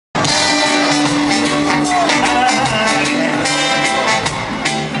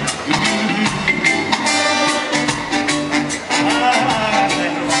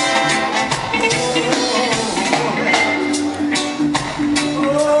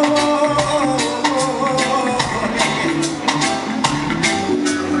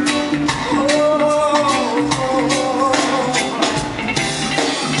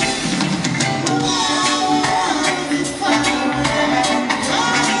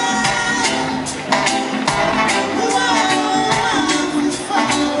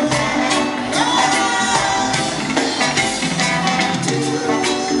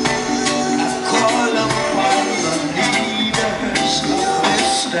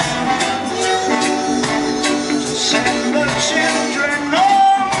stand to send the children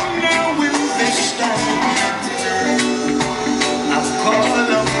home. Now will they stand? I've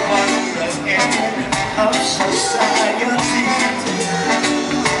called upon the end of society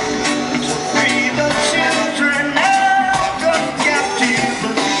to free the children out of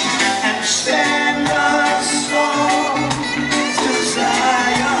captivity and stand us all to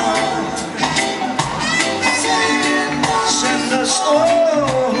Zion. Send us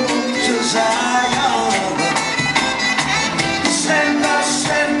all to Zion.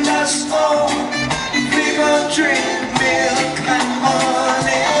 Send us all. We will drink milk and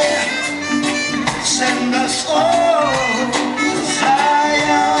honey. Send us all to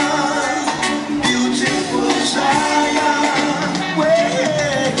Zion, beautiful Zion.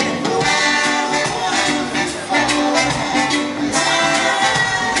 Way.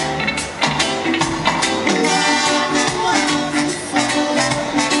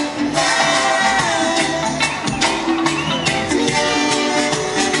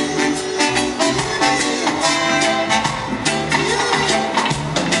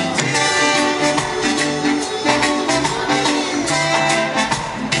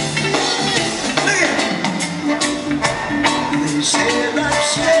 They say that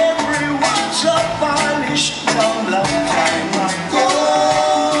slavery was abolished a long time ago,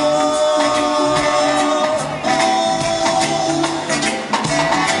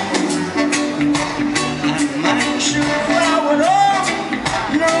 and man should grow up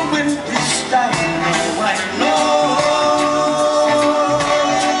knowing this time. Now I know.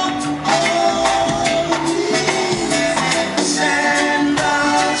 Send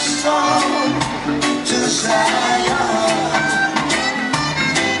us all to Zion.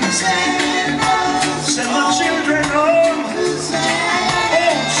 Send the children home,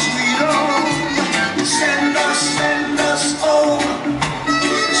 home sweet home. Send us home.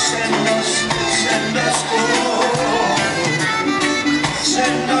 Send us home.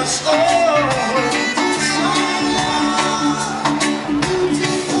 Send us home.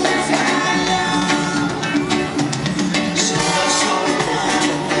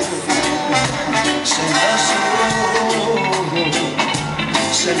 Send us home.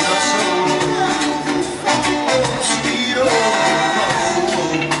 Send us home. Oh, sweet home.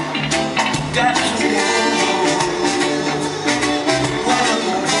 Got to go. Wanna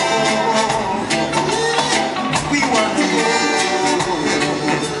go home. We wanna go.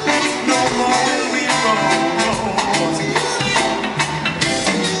 No more will we roam.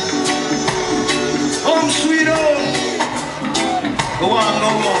 Home sweet home. Go on,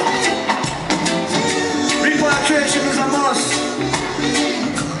 no more. Repatriation is a must.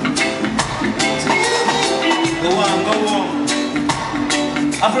 Go on, go on.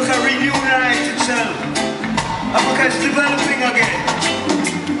 Africa reunites itself. Africa is developing again.